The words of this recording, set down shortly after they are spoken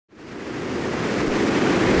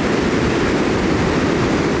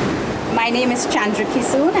name is Chandra.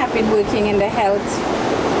 I've been working in the health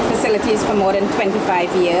facilities for more than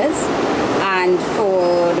 25 years, and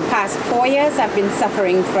for the past 4 years I've been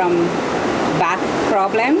suffering from back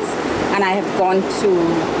problems, and I have gone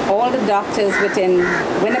to all the doctors within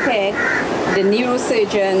Winnipeg, the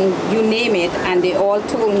neurosurgeon, you name it, and they all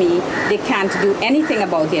told me they can't do anything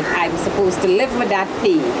about it. I'm supposed to live with that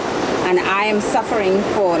pain, and I am suffering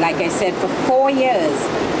for, like I said, for 4 years,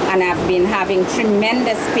 and I've been having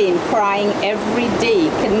tremendous pain, crying every day,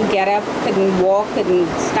 couldn't get up, couldn't walk, couldn't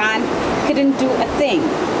stand, couldn't do a thing,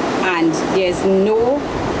 and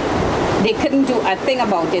they couldn't do a thing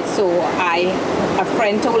about it. So a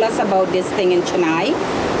friend told us about this thing in Chennai,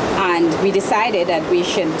 and we decided that we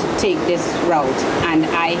should take this route. And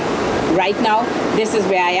right now, this is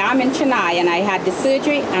where I am in Chennai, and I had the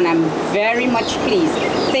surgery, and I'm very much pleased.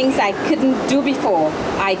 Things I couldn't do before,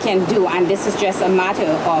 I can do, and this is just a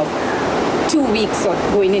matter of 2 weeks or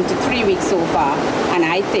going into 3 weeks so far, and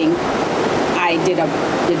I think I did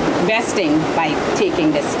the best thing by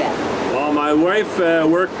taking this step. Well, my wife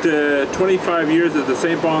worked 25 years at the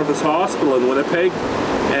St. Boniface Hospital in Winnipeg,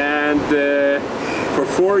 and for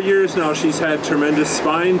 4 years now she's had tremendous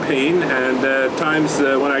spine pain, and at times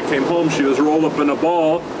when I came home she was rolled up in a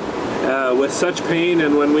ball with such pain.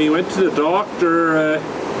 And when we went to the doctor,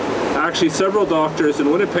 actually several doctors in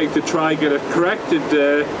Winnipeg, to try get it corrected,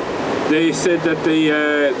 they said that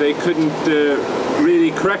they couldn't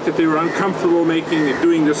really correct it. They were uncomfortable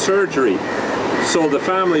doing the surgery. So the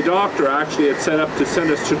family doctor actually had set up to send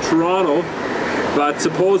us to Toronto, but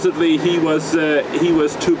supposedly he was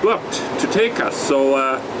too booked to take us. So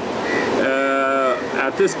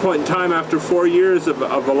at this point in time, after 4 years of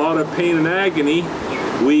a lot of pain and agony,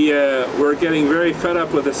 we were getting very fed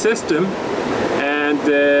up with the system, and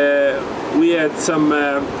we had some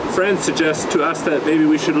friends suggest to us that maybe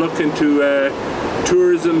we should look into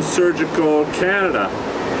Tourism Surgical Canada.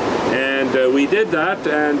 And we did that,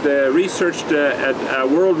 and researched at a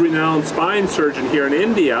world-renowned spine surgeon here in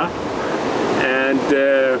India. And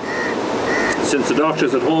since the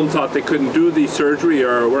doctors at home thought they couldn't do the surgery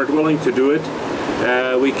or weren't willing to do it,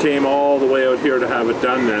 we came all the way out here to have it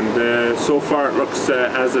done. And so far it looks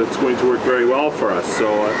as it's going to work very well for us. So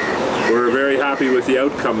we're very happy with the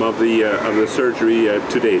outcome of the surgery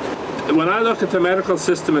to date. When I look at the medical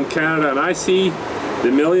system in Canada and I see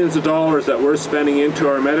the millions of dollars that we're spending into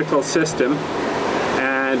our medical system,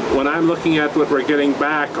 and when I'm looking at what we're getting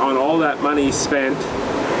back on all that money spent,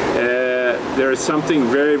 there is something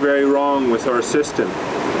very, very wrong with our system.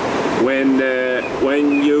 When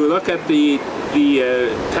you look at the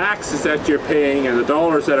taxes that you're paying and the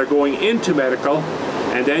dollars that are going into medical,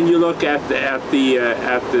 and then you look at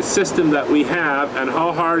the system that we have and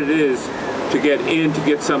how hard it is to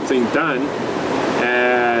get something done,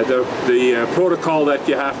 the protocol that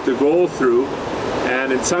you have to go through,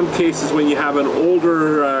 and in some cases when you have an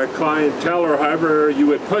older clientele, or however you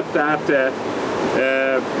would put that,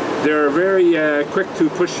 they're very quick to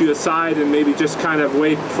push you aside and maybe just kind of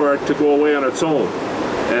wait for it to go away on its own.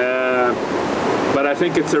 But I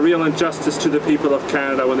think it's a real injustice to the people of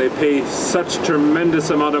Canada when they pay such tremendous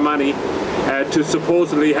amount of money to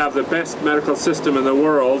supposedly have the best medical system in the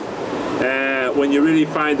world. When you really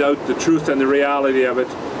find out the truth and the reality of it,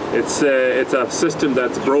 it's a system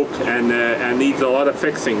that's broke and needs a lot of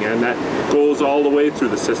fixing, and that goes all the way through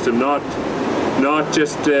the system, not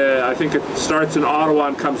just, I think it starts in Ottawa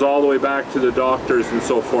and comes all the way back to the doctors and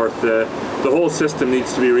so forth. The whole system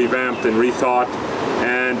needs to be revamped and rethought,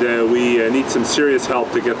 and we need some serious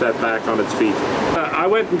help to get that back on its feet. I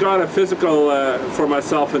went and got a physical for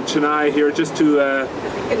myself in Chennai here, just to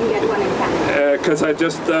because I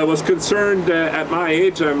just was concerned at my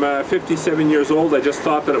age. I'm 57 years old. I just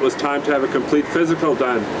thought that it was time to have a complete physical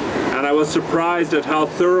done, and I was surprised at how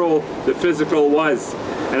thorough the physical was.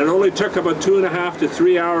 And it only took about 2.5 to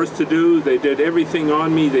 3 hours to do. They did everything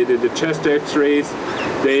on me. They did the chest x-rays,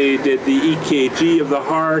 they did the EKG of the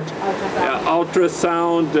heart,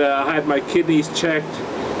 ultrasound, I had my kidneys checked,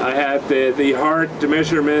 I had the heart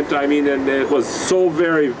measurement, I mean, and it was so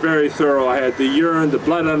very, very thorough. I had the urine, the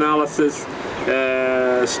blood analysis,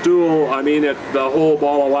 stool, I mean, the whole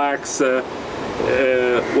ball of wax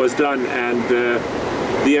was done. And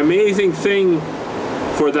the amazing thing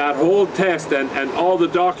for that whole test and all the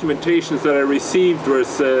documentations that I received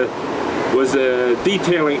was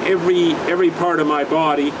detailing every part of my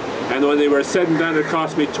body. And when they were said and done, it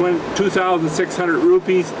cost me 2,600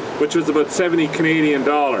 rupees, which was about 70 Canadian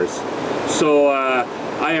dollars. So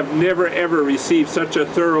I have never ever received such a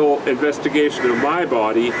thorough investigation of my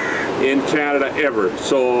body in Canada ever.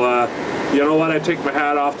 So you know what, I take my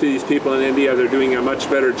hat off to these people in India. They're doing a much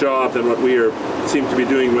better job than what we seem to be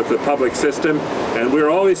doing with the public system. And we're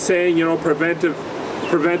always saying, you know, preventive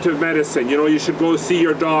medicine, you know, you should go see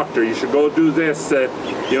your doctor, you should go do this,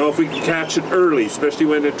 you know, if we can catch it early, especially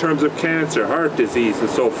when in terms of cancer, heart disease and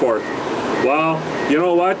so forth. Well, you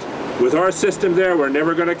know what, with our system there, we're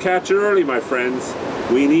never going to catch it early, my friends.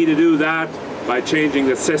 We need to do that by changing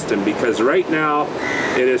the system, because right now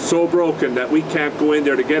it is so broken that we can't go in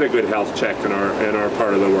there to get a good health check in our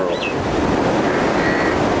part of the world.